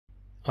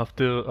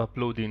After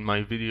uploading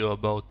my video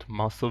about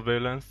mass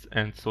surveillance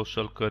and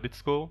social credit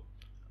score,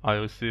 I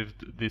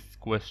received this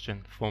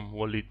question from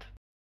Walid.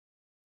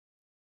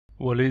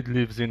 Walid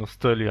lives in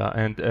Australia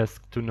and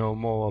asked to know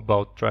more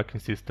about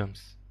tracking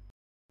systems.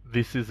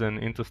 This is an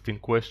interesting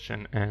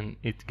question and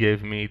it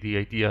gave me the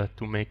idea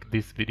to make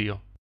this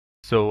video,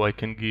 so I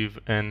can give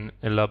an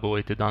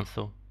elaborated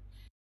answer.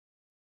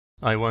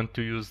 I want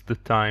to use the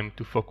time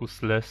to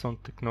focus less on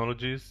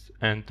technologies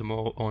and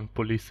more on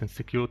police and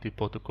security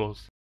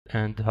protocols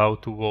and how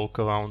to work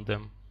around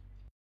them.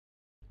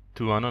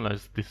 To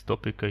analyze this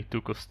topic, I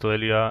took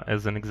Australia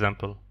as an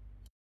example.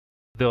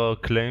 There are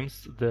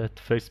claims that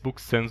Facebook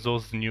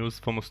censors news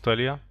from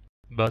Australia,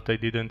 but I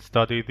didn't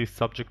study this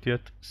subject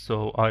yet,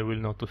 so I will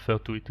not refer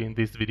to it in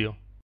this video.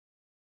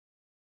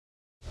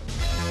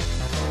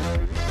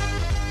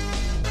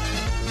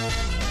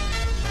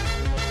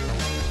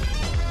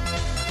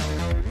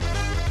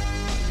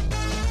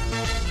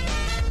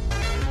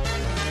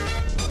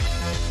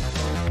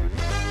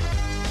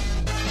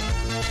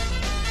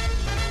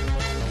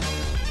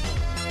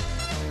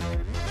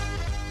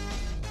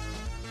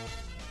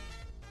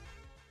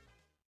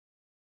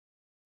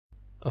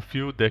 A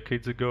few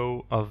decades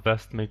ago, a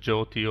vast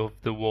majority of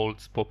the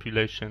world's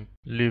population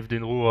lived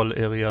in rural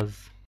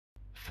areas.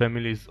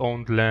 Families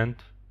owned land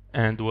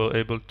and were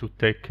able to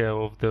take care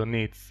of their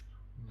needs,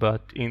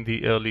 but in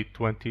the early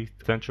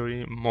 20th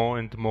century, more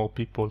and more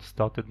people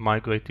started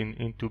migrating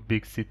into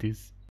big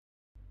cities.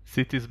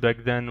 Cities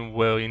back then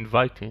were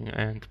inviting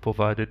and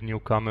provided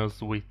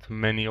newcomers with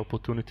many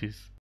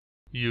opportunities.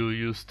 You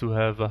used to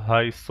have a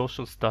high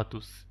social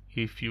status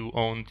if you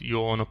owned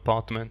your own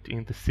apartment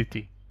in the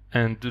city.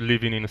 And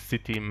living in a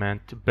city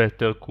meant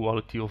better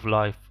quality of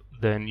life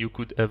than you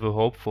could ever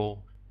hope for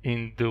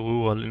in the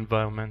rural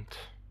environment.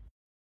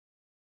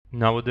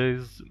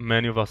 Nowadays,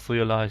 many of us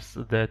realize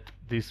that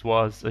this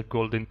was a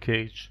golden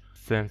cage,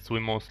 since we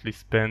mostly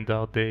spend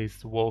our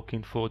days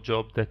working for a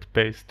job that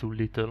pays too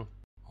little,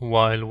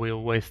 while we're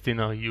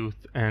wasting our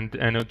youth and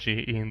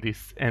energy in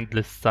this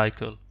endless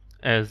cycle,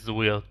 as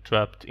we are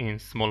trapped in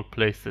small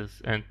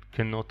places and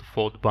cannot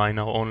afford buying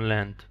our own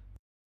land.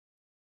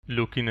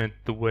 Looking at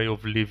the way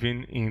of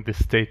living in the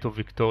state of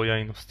Victoria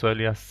in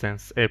Australia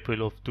since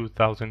April of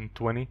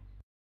 2020,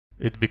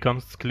 it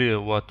becomes clear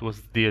what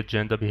was the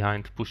agenda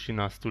behind pushing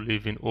us to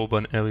live in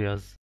urban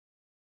areas.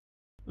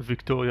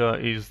 Victoria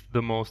is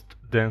the most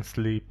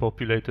densely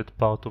populated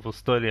part of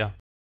Australia,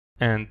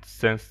 and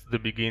since the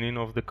beginning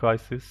of the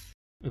crisis,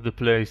 the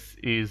place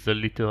is a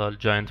literal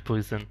giant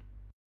prison.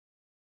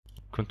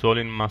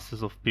 Controlling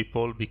masses of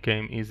people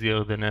became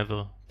easier than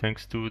ever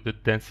thanks to the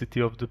density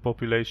of the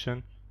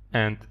population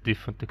and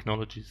different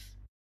technologies.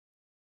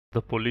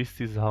 The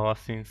police is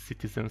harassing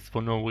citizens for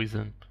no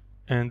reason,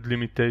 and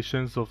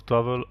limitations of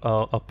travel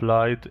are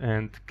applied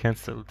and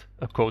cancelled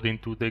according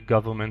to the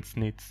government's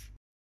needs.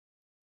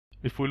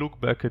 If we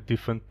look back at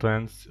different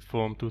trends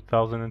from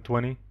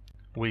 2020,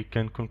 we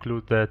can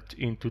conclude that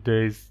in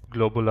today's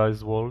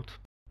globalized world,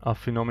 a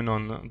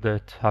phenomenon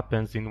that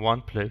happens in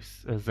one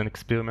place as an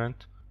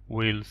experiment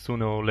will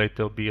sooner or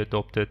later be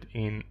adopted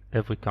in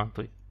every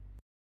country.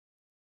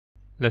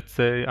 Let's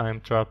say I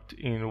am trapped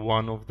in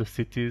one of the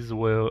cities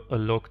where a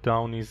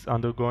lockdown is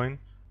undergoing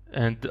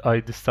and I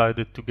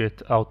decided to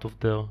get out of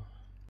there.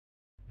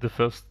 The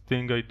first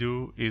thing I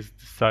do is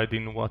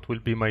deciding what will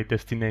be my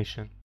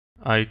destination.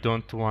 I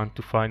don't want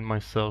to find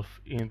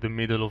myself in the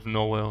middle of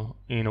nowhere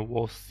in a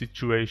worse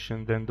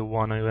situation than the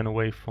one I ran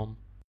away from.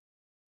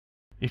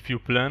 If you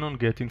plan on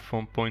getting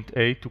from point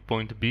A to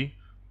point B,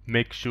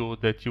 make sure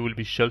that you will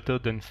be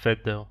sheltered and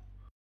fed there.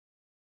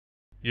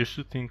 You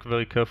should think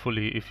very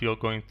carefully if you are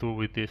going through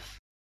with this,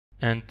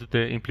 and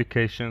the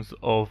implications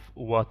of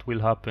what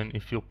will happen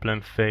if your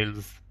plan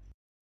fails.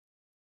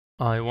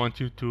 I want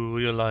you to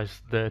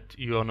realize that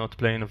you are not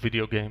playing a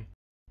video game,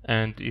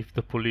 and if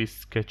the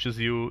police catches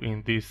you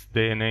in this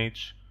day and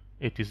age,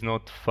 it is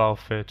not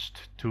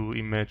far-fetched to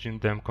imagine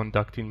them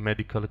conducting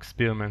medical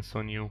experiments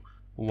on you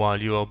while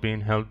you are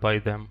being held by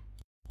them,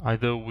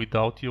 either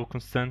without your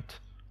consent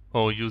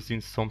or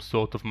using some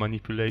sort of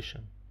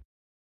manipulation.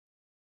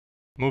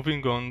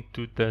 Moving on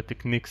to the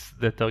techniques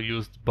that are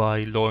used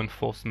by law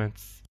enforcement.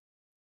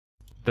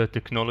 The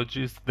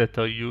technologies that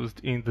are used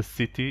in the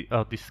city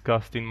are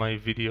discussed in my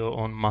video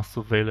on mass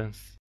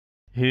surveillance.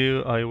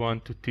 Here I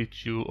want to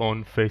teach you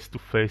on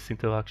face-to-face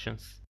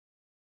interactions.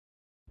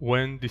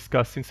 When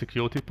discussing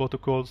security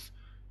protocols,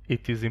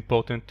 it is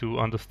important to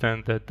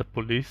understand that the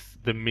police,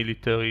 the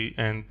military,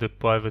 and the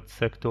private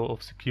sector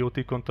of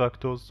security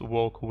contractors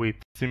work with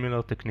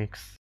similar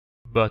techniques.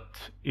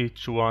 But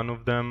each one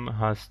of them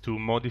has to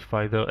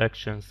modify their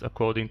actions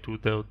according to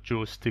their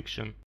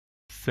jurisdiction,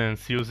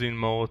 since using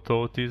more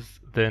authorities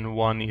than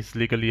one is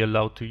legally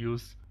allowed to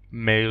use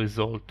may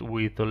result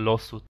with a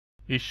lawsuit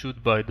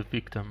issued by the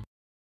victim.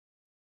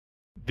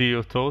 The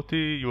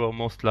authority you are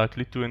most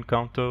likely to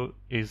encounter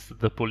is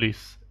the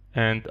police,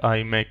 and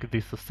I make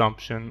this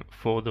assumption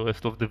for the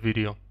rest of the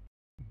video.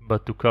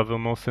 But to cover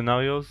more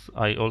scenarios,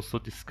 I also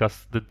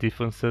discuss the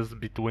differences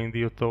between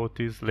the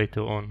authorities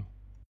later on.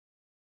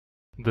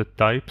 The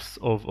types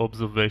of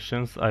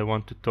observations I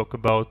want to talk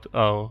about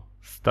are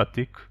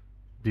static,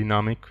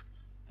 dynamic,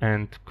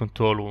 and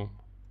control room.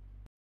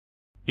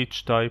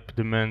 Each type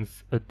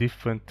demands a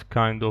different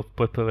kind of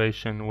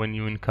preparation when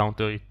you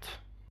encounter it.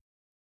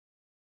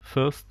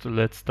 First,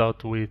 let's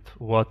start with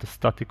what a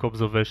static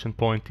observation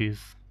point is.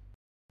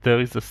 There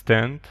is a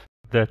stand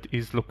that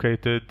is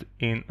located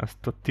in a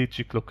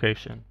strategic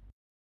location.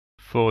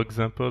 For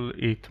example,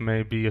 it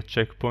may be a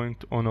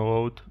checkpoint on a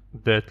road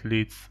that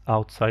leads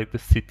outside the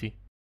city,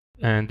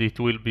 and it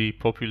will be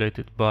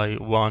populated by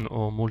one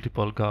or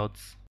multiple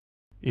guards.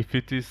 If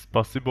it is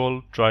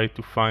possible, try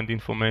to find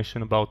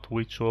information about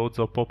which roads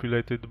are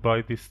populated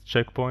by these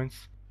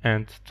checkpoints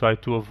and try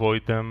to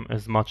avoid them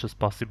as much as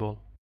possible.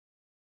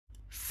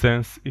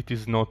 Since it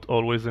is not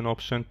always an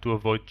option to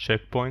avoid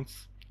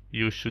checkpoints,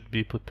 you should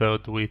be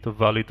prepared with a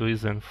valid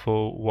reason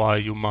for why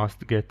you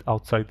must get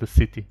outside the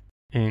city,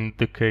 in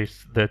the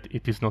case that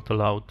it is not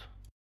allowed.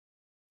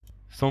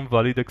 Some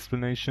valid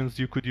explanations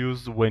you could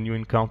use when you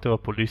encounter a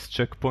police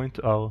checkpoint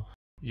are: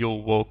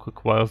 your work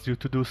requires you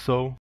to do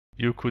so.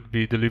 You could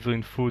be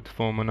delivering food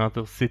from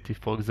another city,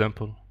 for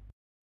example.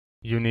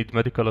 You need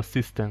medical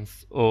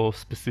assistance or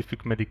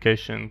specific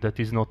medication that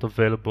is not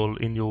available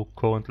in your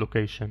current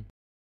location.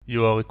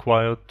 You are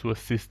required to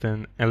assist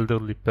an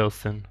elderly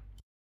person.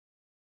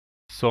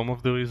 Some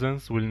of the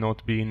reasons will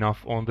not be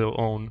enough on their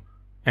own,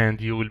 and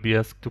you will be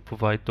asked to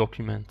provide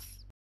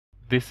documents.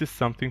 This is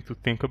something to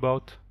think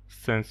about,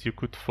 since you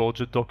could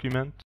forge a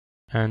document,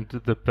 and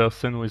the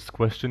person who is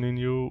questioning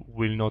you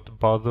will not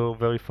bother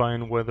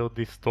verifying whether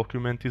this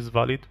document is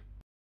valid.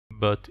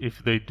 But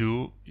if they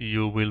do,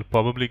 you will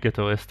probably get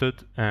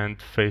arrested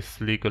and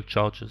face legal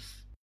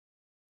charges.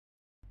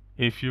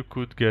 If you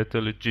could get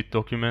a legit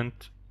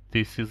document,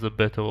 this is a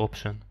better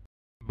option.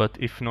 But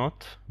if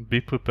not,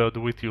 be prepared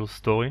with your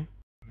story,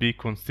 be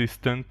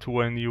consistent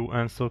when you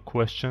answer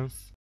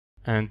questions,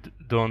 and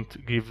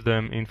don't give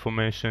them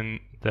information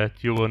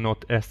that you were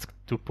not asked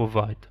to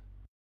provide.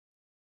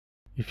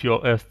 If you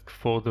are asked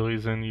for the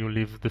reason you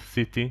leave the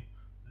city,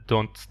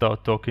 don't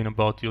start talking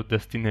about your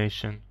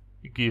destination.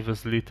 Give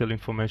as little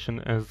information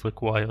as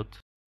required.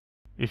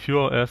 If you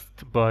are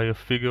asked by a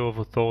figure of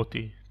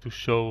authority to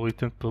show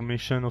written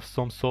permission of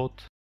some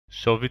sort,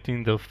 shove it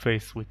in their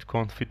face with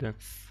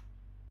confidence.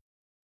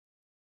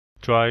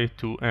 Try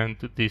to end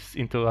this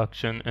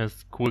interaction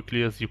as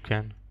quickly as you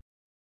can.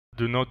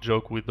 Do not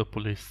joke with the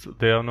police.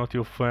 They are not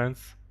your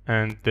friends,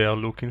 and they are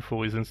looking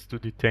for reasons to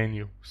detain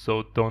you,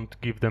 so don't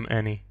give them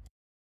any.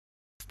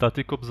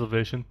 Static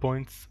observation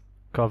points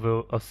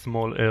cover a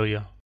small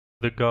area.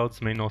 The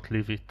guards may not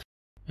leave it,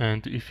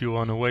 and if you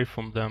run away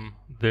from them,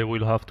 they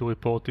will have to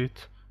report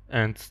it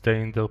and stay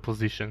in their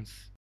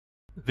positions.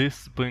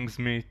 This brings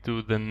me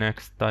to the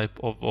next type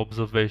of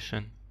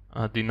observation,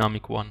 a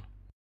dynamic one.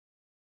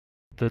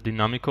 The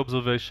dynamic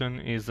observation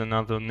is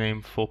another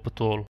name for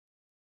patrol.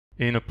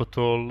 In a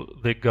patrol,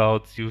 the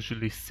guards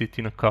usually sit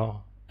in a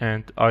car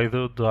and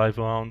either drive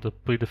around a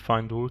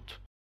predefined route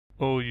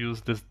or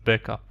use this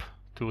backup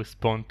to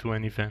respond to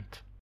an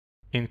event.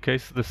 In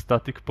case the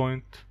static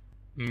point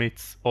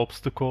meets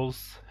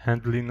obstacles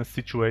handling a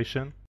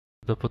situation,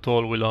 the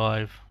patrol will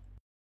arrive.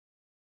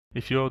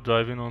 If you are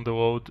driving on the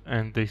road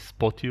and they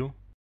spot you,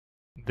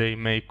 they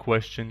may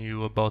question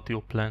you about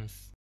your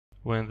plans.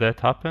 When that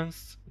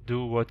happens,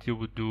 do what you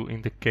would do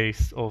in the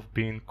case of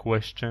being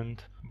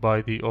questioned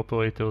by the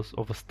operators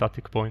of a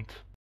static point.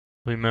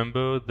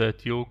 Remember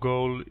that your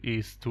goal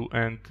is to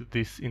end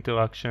this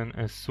interaction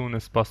as soon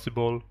as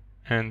possible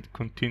and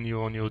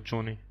continue on your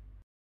journey.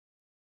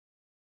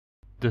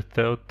 The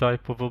third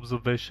type of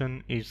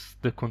observation is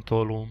the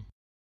control room.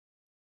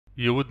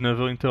 You would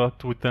never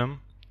interact with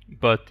them,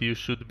 but you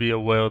should be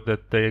aware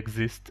that they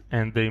exist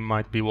and they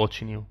might be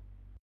watching you.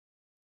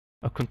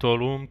 A control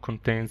room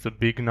contains a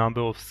big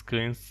number of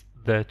screens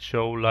that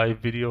show live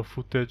video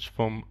footage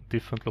from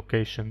different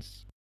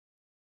locations.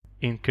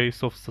 In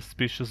case of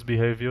suspicious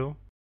behavior,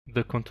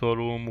 the control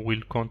room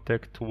will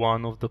contact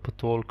one of the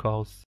patrol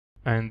cars,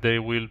 and they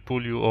will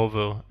pull you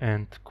over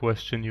and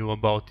question you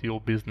about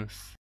your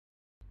business.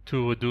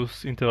 To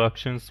reduce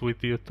interactions with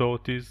the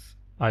authorities,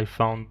 I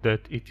found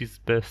that it is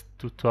best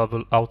to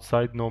travel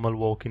outside normal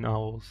working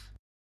hours.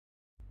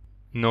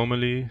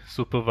 Normally,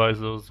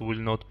 supervisors will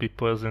not be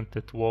present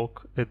at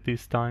work at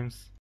these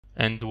times,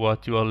 and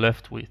what you are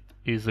left with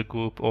is a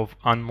group of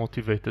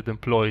unmotivated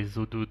employees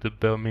who do the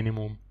bare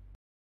minimum.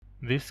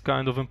 This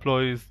kind of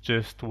employees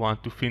just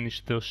want to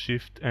finish their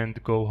shift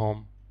and go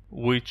home,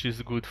 which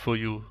is good for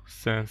you,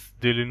 since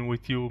dealing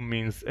with you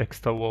means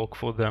extra work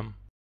for them.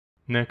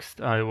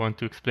 Next, I want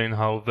to explain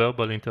how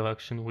verbal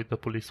interaction with the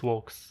police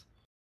works.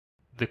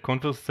 The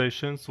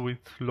conversations with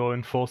law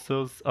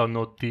enforcers are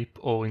not deep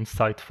or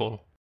insightful.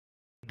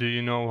 Do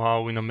you know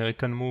how in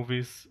American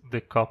movies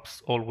the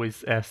cops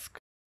always ask,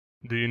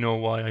 "Do you know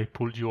why I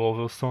pulled you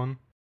over, son?"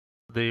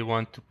 They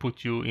want to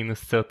put you in a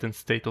certain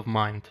state of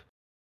mind.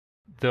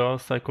 There are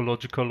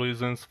psychological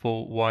reasons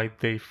for why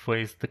they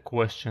phrase the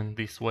question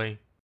this way.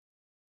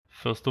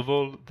 First of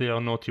all, they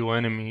are not your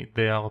enemy,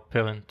 they are a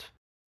parent.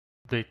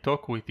 They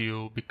talk with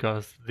you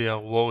because they are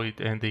worried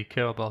and they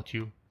care about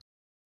you.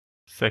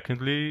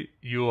 Secondly,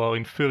 you are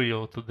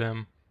inferior to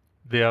them.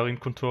 They are in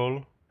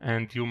control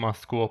and you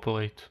must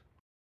cooperate.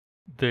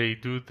 They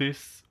do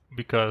this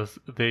because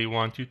they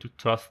want you to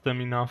trust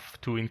them enough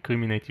to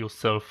incriminate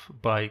yourself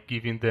by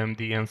giving them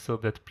the answer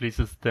that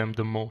pleases them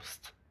the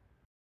most.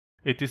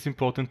 It is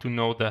important to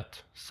know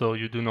that, so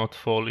you do not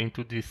fall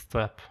into this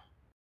trap.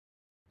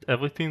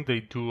 Everything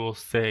they do or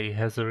say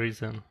has a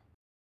reason.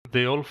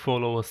 They all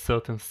follow a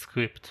certain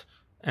script,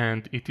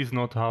 and it is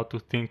not hard to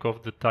think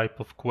of the type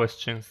of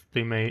questions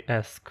they may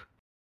ask.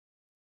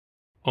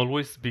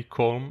 Always be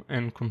calm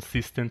and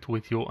consistent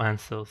with your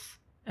answers,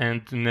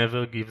 and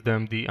never give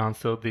them the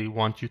answer they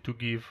want you to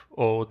give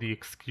or the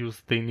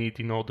excuse they need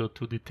in order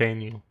to detain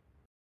you.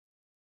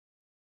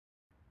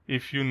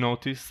 If you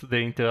notice the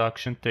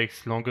interaction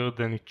takes longer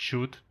than it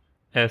should,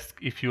 ask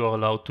if you are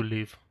allowed to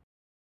leave.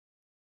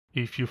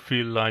 If you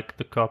feel like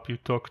the cop you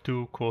talk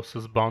to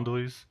crosses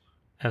boundaries,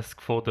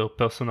 ask for their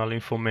personal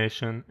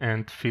information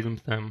and film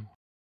them.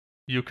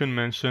 You can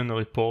mention a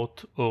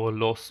report or a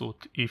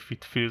lawsuit if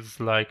it feels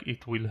like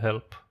it will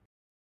help.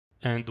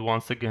 And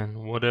once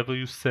again, whatever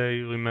you say,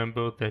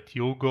 remember that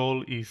your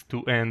goal is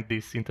to end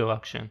this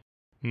interaction,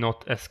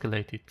 not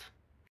escalate it.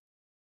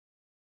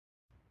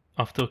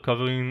 After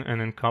covering an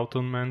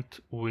encounterment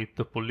with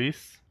the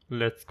police,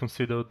 let's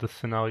consider the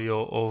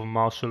scenario of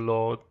martial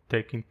law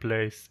taking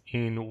place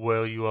in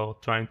where you are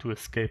trying to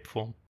escape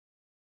from.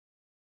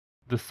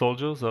 The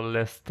soldiers are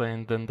less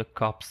trained than the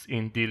cops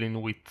in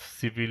dealing with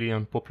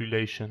civilian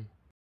population.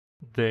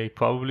 They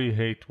probably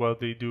hate what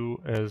they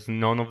do, as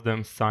none of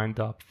them signed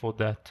up for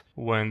that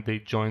when they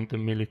joined the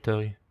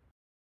military.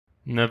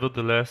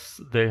 Nevertheless,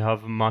 they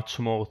have much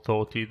more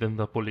authority than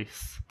the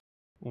police.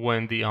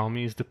 When the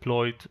army is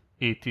deployed,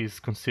 it is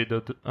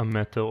considered a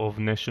matter of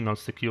national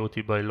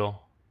security by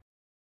law.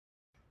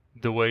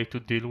 The way to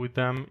deal with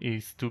them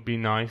is to be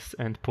nice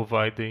and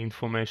provide the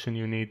information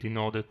you need in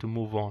order to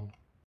move on.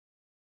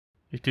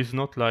 It is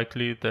not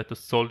likely that a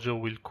soldier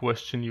will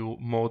question you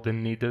more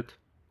than needed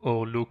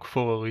or look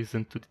for a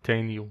reason to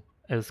detain you,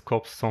 as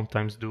cops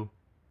sometimes do.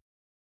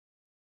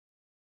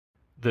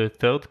 The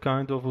third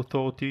kind of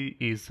authority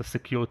is a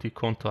security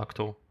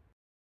contractor.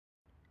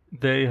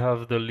 They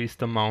have the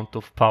least amount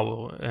of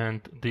power,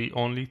 and the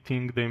only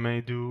thing they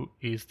may do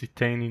is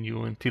detaining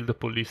you until the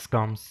police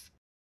comes.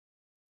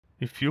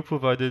 If you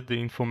provided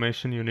the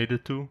information you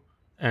needed to,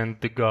 and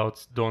the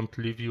guards don't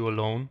leave you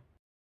alone,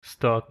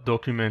 start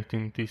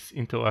documenting this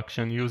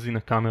interaction using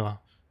a camera,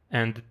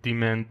 and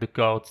demand the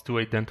guards to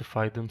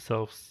identify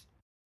themselves.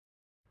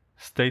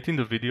 State in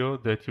the video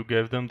that you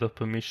gave them the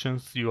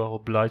permissions you are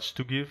obliged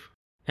to give,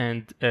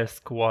 and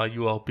ask why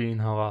you are being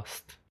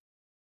harassed.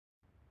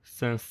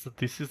 Since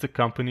this is a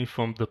company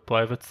from the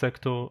private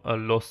sector, a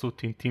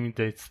lawsuit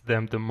intimidates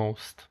them the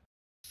most,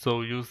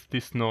 so use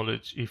this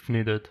knowledge if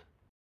needed.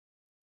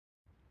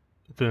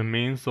 The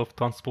means of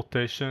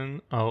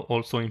transportation are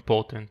also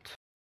important,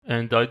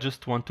 and I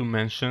just want to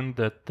mention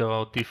that there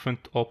are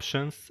different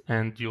options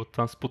and your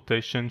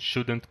transportation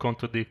shouldn't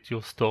contradict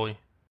your story.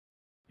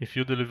 If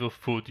you deliver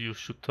food, you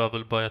should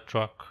travel by a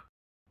truck.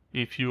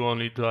 If you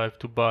only drive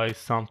to buy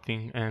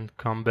something and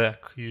come back,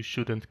 you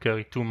shouldn't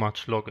carry too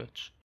much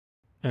luggage.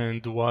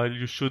 And while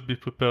you should be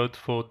prepared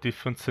for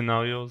different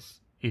scenarios,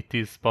 it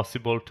is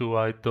possible to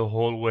ride the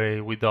whole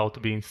way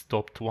without being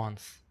stopped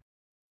once.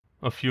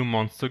 A few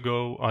months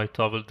ago, I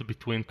traveled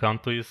between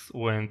countries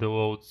when the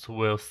roads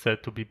were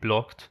said to be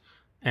blocked,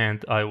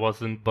 and I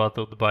wasn't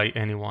bothered by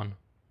anyone.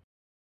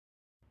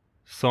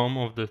 Some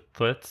of the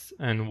threats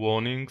and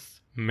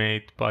warnings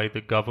made by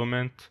the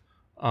government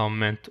are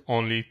meant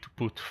only to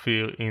put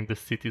fear in the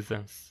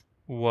citizens,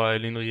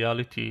 while in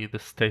reality the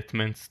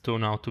statements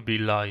turn out to be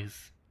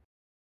lies.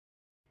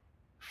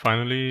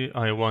 Finally,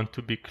 I want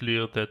to be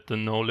clear that the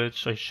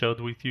knowledge I shared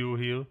with you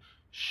here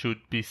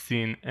should be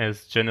seen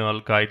as general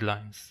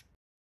guidelines.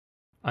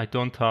 I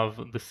don't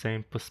have the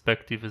same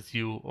perspective as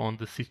you on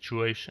the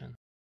situation,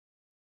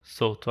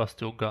 so trust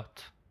your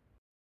gut.